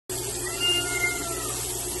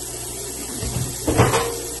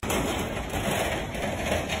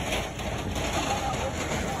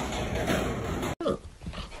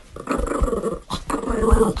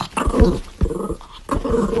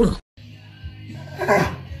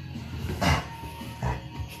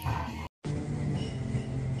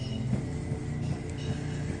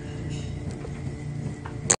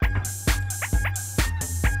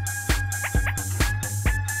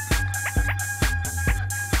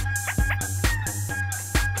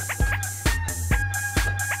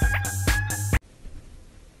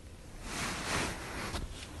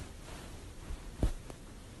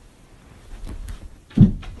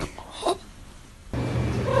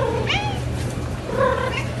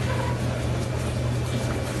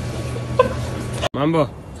Mambo,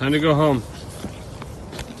 time to go home.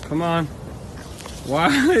 Come on. Why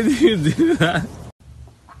do you do that?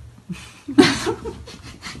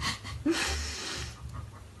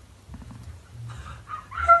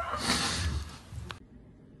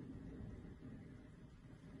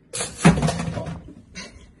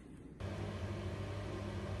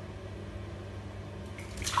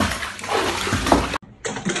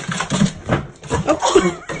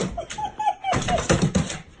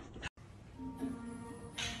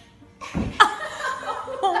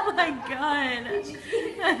 Oh my god.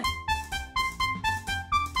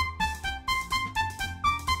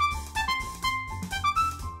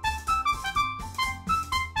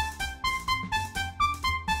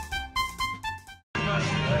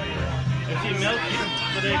 If you milk it,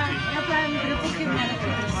 Eu quero um pouquinho dela aqui.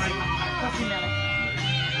 Um pouquinho dela.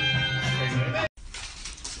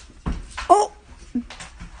 Oh!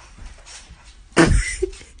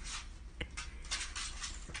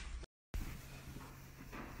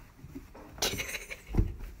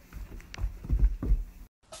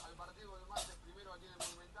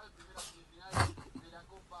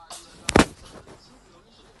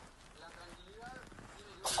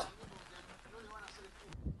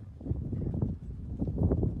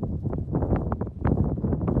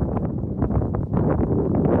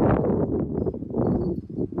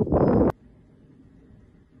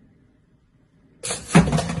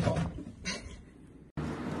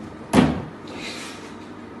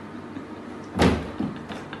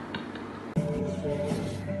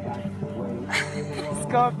 It's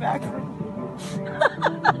going back.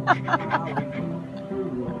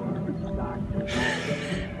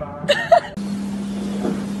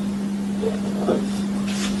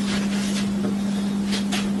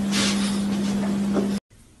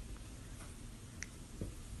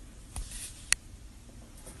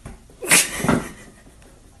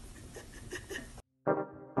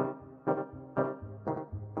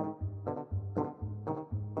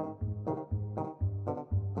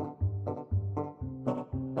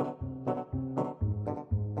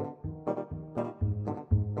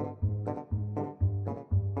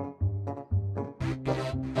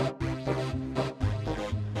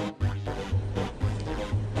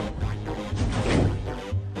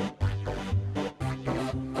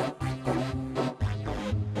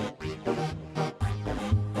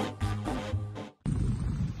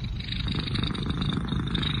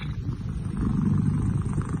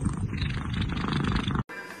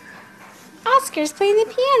 Oscar's playing the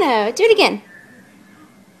piano. Do it again.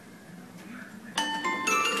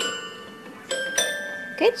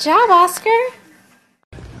 Good job, Oscar.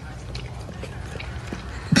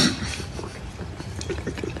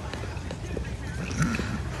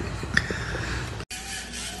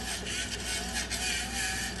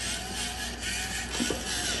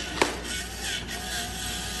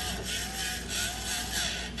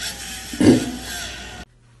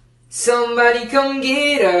 Somebody come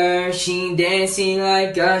get her, she dancing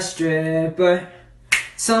like a stripper.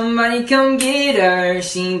 Somebody come get her,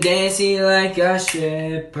 she dancing like a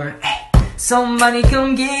stripper. Somebody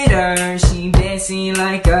come get her, she dancing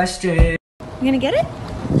like a stripper. You gonna get it?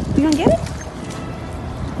 You gonna get it?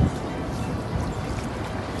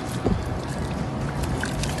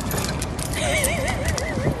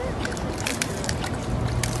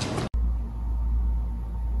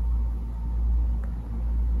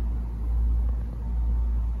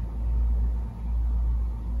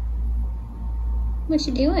 What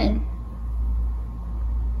you doing?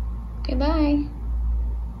 Okay, bye.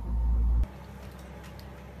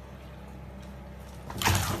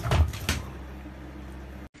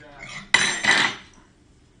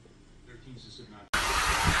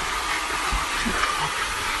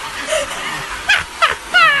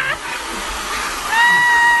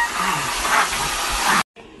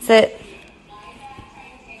 Sit.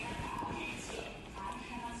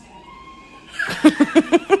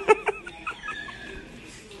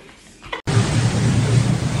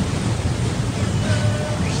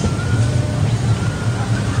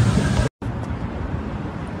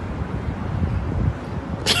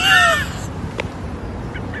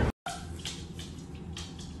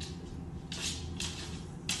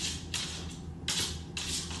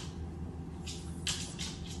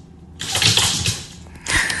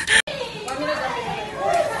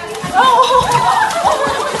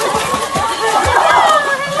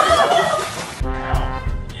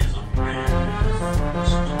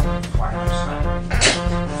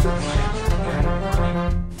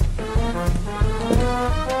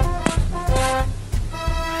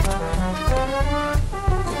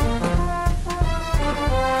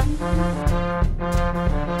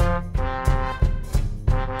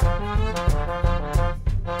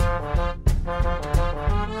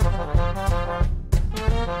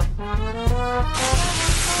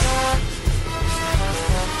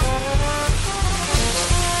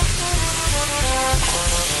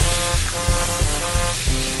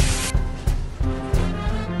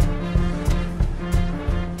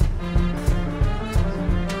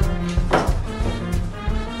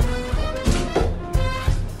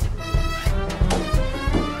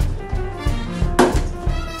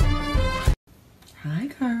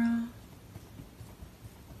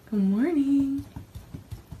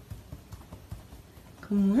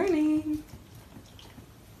 Good morning.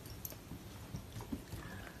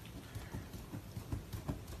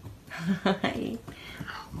 Hi.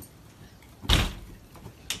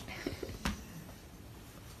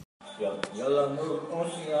 يلا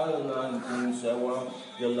نرقص يلا نكون سوا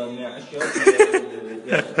يلا نعشق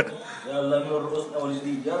يلا نرقص اول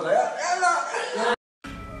جديد يلا يلا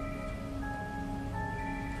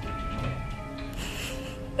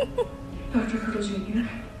Dr. Cooper Jr.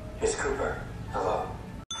 It's Cooper. Hello.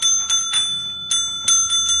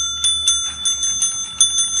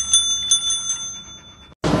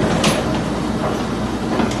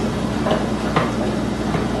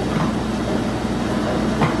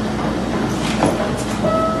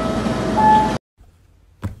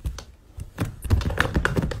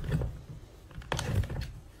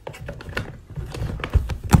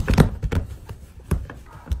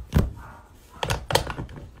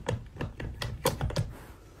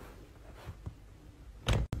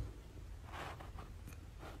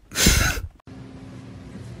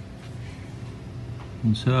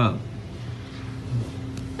 What's up?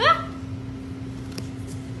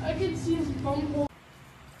 I can see his bumhole.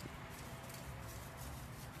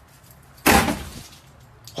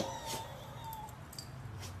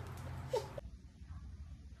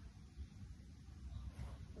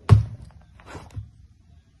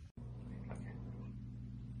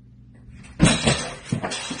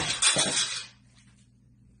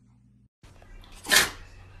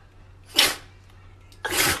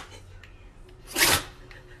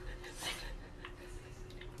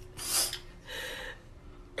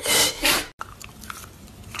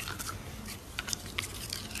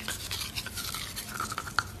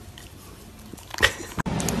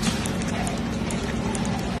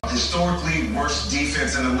 Historically worst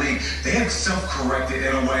defense in the league. They have self-corrected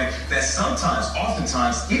in a way that sometimes,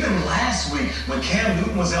 oftentimes, even last week when Cam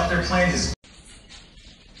Newton was out there playing his...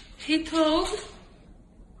 Hey, Toad.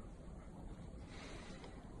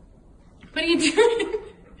 What are you doing?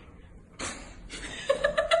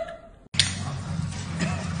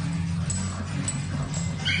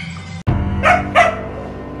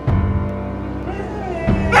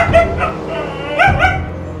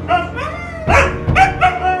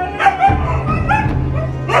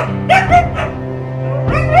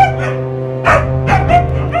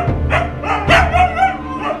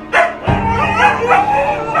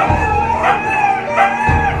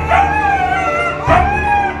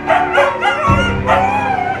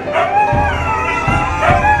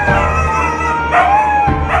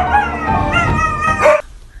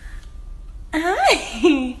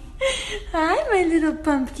 Hi, my little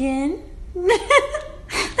pumpkin.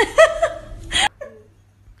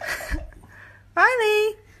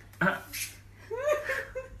 Riley.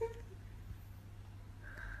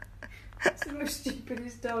 It's the most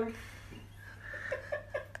stupidest dog.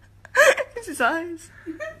 It's his eyes.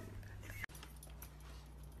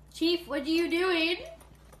 Chief, what are you doing?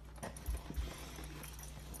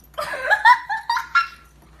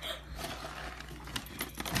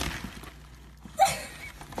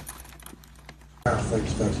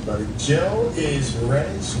 Thanks, buddy. Jill is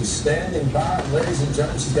ready. She's standing by. Ladies and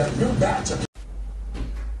gentlemen, she's got new bats.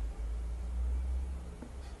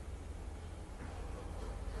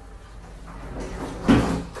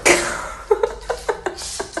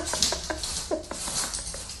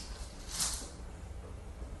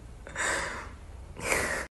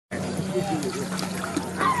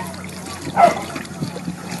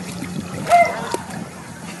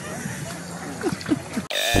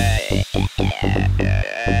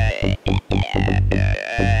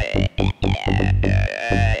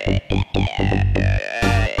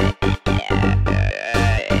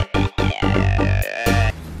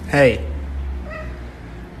 Hey.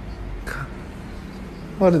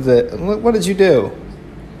 What did you do?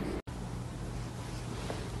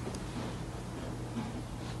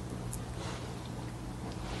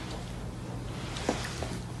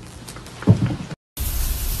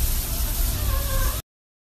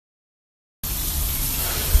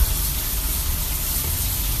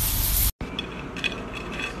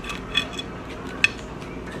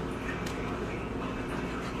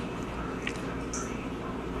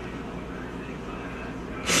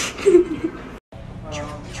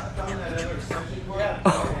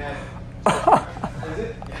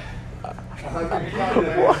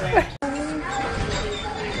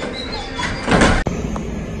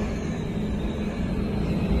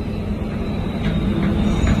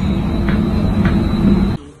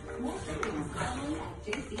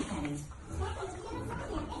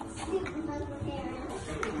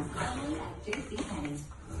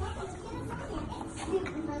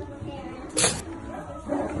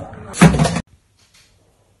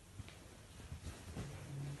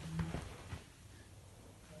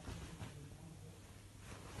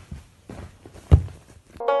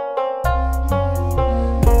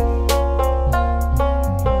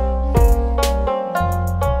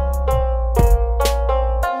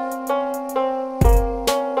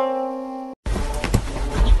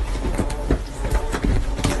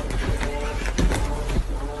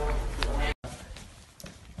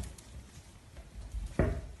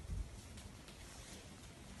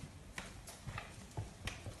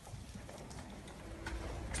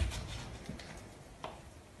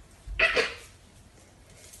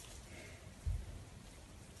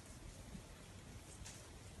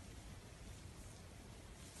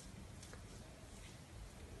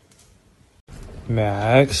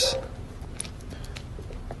 Max?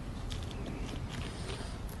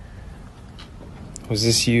 Was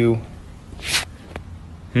this you?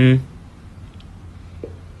 Hmm?